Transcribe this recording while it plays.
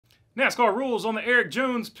NASCAR rules on the ERIK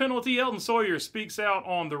Jones penalty. Elton Sawyer speaks out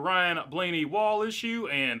on the Ryan Blaney wall issue,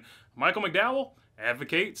 and Micheal McDowell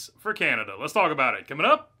advocates for Canada. Let's talk about it. Coming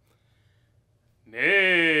up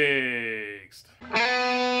next.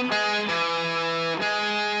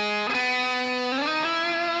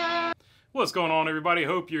 What's going on, everybody?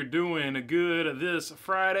 Hope you're doing good this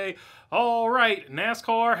Friday. All right,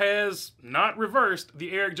 NASCAR has not reversed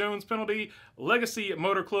the ERIK Jones penalty. Legacy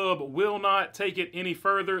Motor Club will not take it any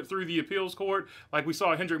further through the appeals court like we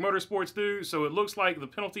saw Hendrick Motorsports do, so it looks like the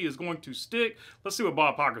penalty is going to stick. Let's see what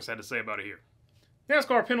Bob Pockers had to say about it here.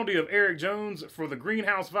 NASCAR penalty of ERIK Jones for the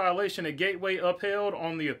greenhouse violation at Gateway upheld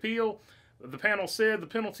on the appeal. The panel said the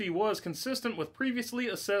penalty was consistent with previously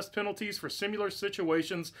assessed penalties for similar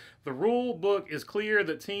situations. The rule book is clear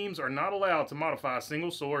that teams are not allowed to modify single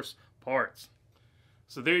source parts.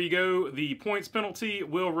 So there you go. The points penalty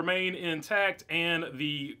will remain intact, and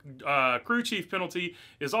the crew chief penalty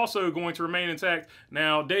is also going to remain intact.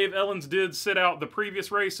 Now, Dave Ellens did sit out the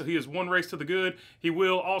previous race, so he is one race to the good. He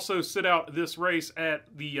will also sit out this race at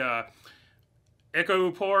the Echo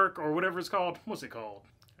Park, or whatever it's called. What's it called?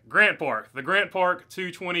 Grant Park. The Grant Park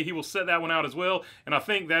 220. He will set that one out as well. And I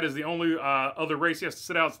think that is the only other race he has to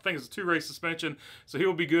sit out. I think it's a 2-race suspension. So he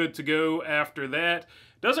will be good to go after that.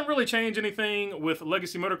 Doesn't really change anything with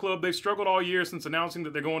Legacy Motor Club. They've struggled all year since announcing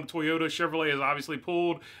that they're going to Toyota. Chevrolet has obviously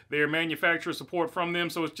pulled their manufacturer support from them.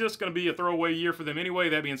 So it's just going to be a throwaway year for them anyway.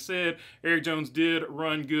 That being said, ERIK Jones did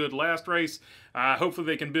run good last race. Hopefully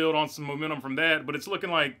they can build on some momentum from that. But it's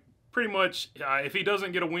looking like pretty much if he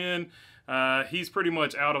doesn't get a win, he's pretty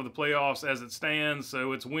much out of the playoffs as it stands,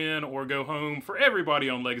 so it's win or go home for everybody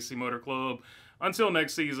on Legacy Motor Club until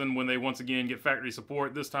next season when they once again get factory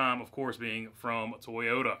support, this time, of course, being from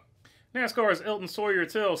Toyota. NASCAR's Elton Sawyer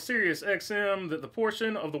tells SiriusXM that the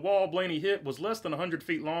portion of the wall Blaney hit was less than 100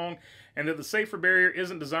 feet long and that the safer barrier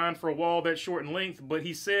isn't designed for a wall that short in length, but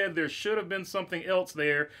he said there should have been something else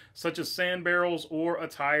there, such as sand barrels or a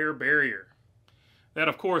tire barrier. That,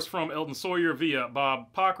 of course, from Elton Sawyer via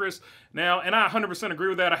Bob Pockris. Now, and I 100% agree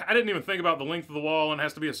with that. I didn't even think about the length of the wall and it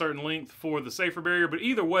has to be a certain length for the safer barrier. But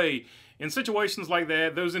either way, in situations like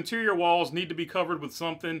that, those interior walls need to be covered with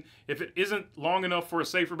something. If it isn't long enough for a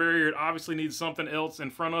safer barrier, it obviously needs something else in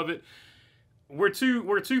front of it. We're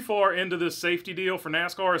too far into this safety deal for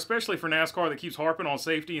NASCAR, especially for NASCAR that keeps harping on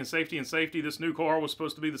safety and safety and safety. This new car was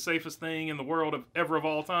supposed to be the safest thing in the world of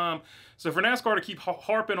all time. So for NASCAR to keep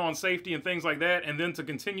harping on safety and things like that, and then to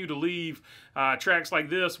continue to leave tracks like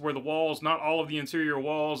this where the walls, not all of the interior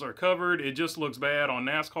walls are covered, it just looks bad on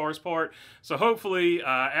NASCAR's part. So hopefully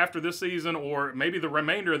after this season, or maybe the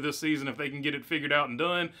remainder of this season, if they can get it figured out and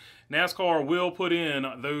done, NASCAR will put in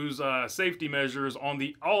those safety measures on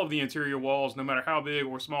all of the interior walls, no matter how big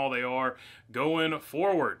or small they are, going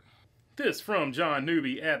forward. This from John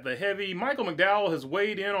Newby at The Heavy. Micheal McDowell has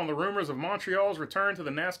weighed in on the rumors of Montreal's return to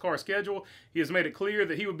the NASCAR schedule. He has made it clear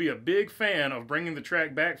that he would be a big fan of bringing the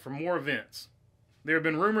track back for more events. There have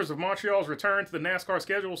been rumors of Montreal's return to the NASCAR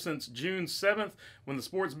schedule since June 7th, when the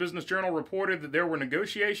Sports Business Journal reported that there were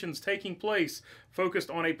negotiations taking place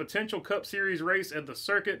focused on a potential Cup Series race at the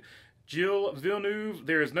Circuit Gilles Vilenueve.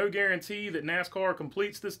 There is no guarantee that NASCAR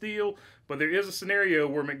completes this deal, but there is a scenario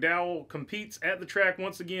where McDowell competes at the track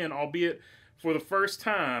once again, albeit for the first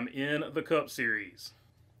time in the Cup Series.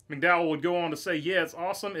 McDowell would go on to say, yeah, it's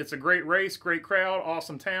awesome. It's a great race, great crowd,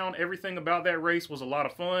 awesome town. Everything about that race was a lot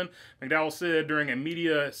of fun. McDowell said during a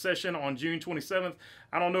media session on June 27th,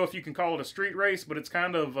 I don't know if you can call it a street race, but it's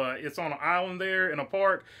kind of, it's on an island there in a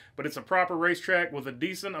park, but it's a proper racetrack with a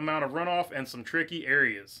decent amount of runoff and some tricky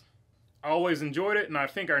areas. I always enjoyed it, and I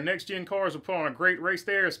think our next-gen cars will put on a great race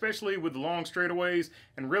there, especially with the long straightaways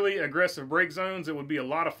and really aggressive brake zones. It would be a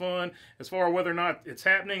lot of fun. As far as whether or not it's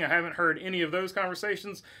happening, I haven't heard any of those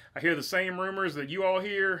conversations. I hear the same rumors that you all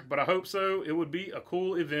hear, but I hope so. It would be a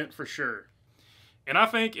cool event for sure. And I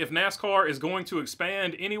think if NASCAR is going to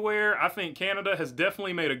expand anywhere, I think Canada has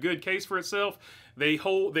definitely made a good case for itself. They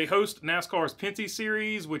host NASCAR's Pinty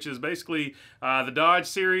Series, which is basically the Dodge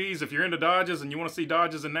Series. If you're into Dodges and you want to see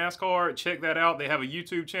Dodges in NASCAR, check that out. They have a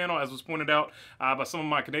YouTube channel, as was pointed out by some of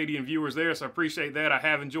my Canadian viewers there, so I appreciate that. I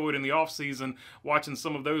have enjoyed in the off-season watching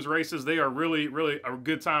some of those races. They are really, really a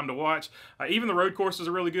good time to watch. Even the road courses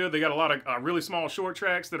are really good. They got a lot of really small short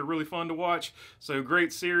tracks that are really fun to watch, so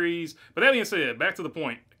great series. But that being said, back to the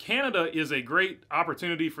point. Canada is a great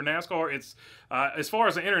opportunity for NASCAR. It's As far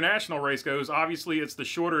as the international race goes, obviously it's the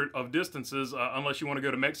shorter of distances, unless you want to go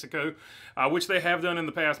to Mexico, which they have done in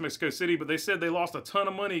the past, Mexico City, but they said they lost a ton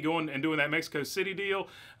of money going and doing that Mexico City deal.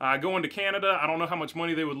 Going to Canada, I don't know how much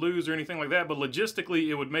money they would lose or anything like that, but logistically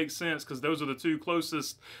it would make sense because those are the two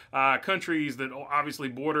closest countries that obviously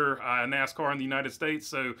border NASCAR in the United States,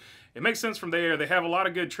 so it makes sense from there. They have a lot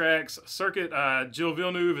of good tracks. Circuit Gilles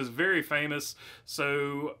Vilenueve is very famous,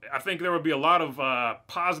 so I think there would be a lot of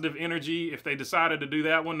positive energy if they decided to do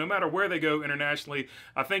that one. No matter where they go internationally,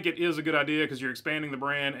 I think it is a good idea because you're expanding the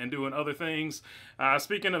brand and doing other things.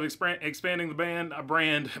 Speaking of expanding the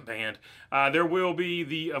brand, there will be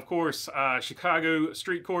the, of course, Chicago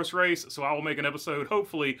street course race, so I will make an episode,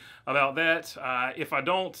 hopefully, about that. If I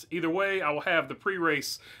don't, either way, I will have the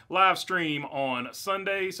pre-race live stream on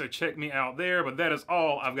Sunday, so check me out there. But that is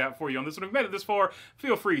all I've got for you on this one. If you've made it this far,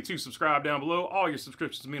 feel free to subscribe down below. All your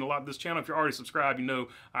subscriptions mean a lot to this channel. If you're already subscribed, you know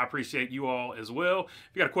I appreciate you all as well.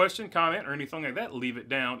 If you got a question, comment, or anything like that, leave it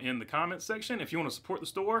down in the comment section. If you want to support the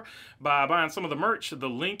store by buying some of the merch, the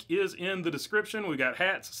link is in the description. We got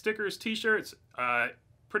hats, stickers, t-shirts,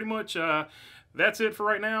 pretty much that's it for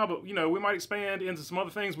right now, but you know, we might expand into some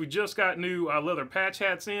other things. We just got new leather patch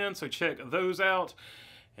hats in, so check those out.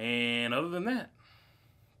 And other than that,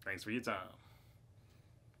 thanks for your time.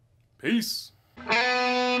 Peace.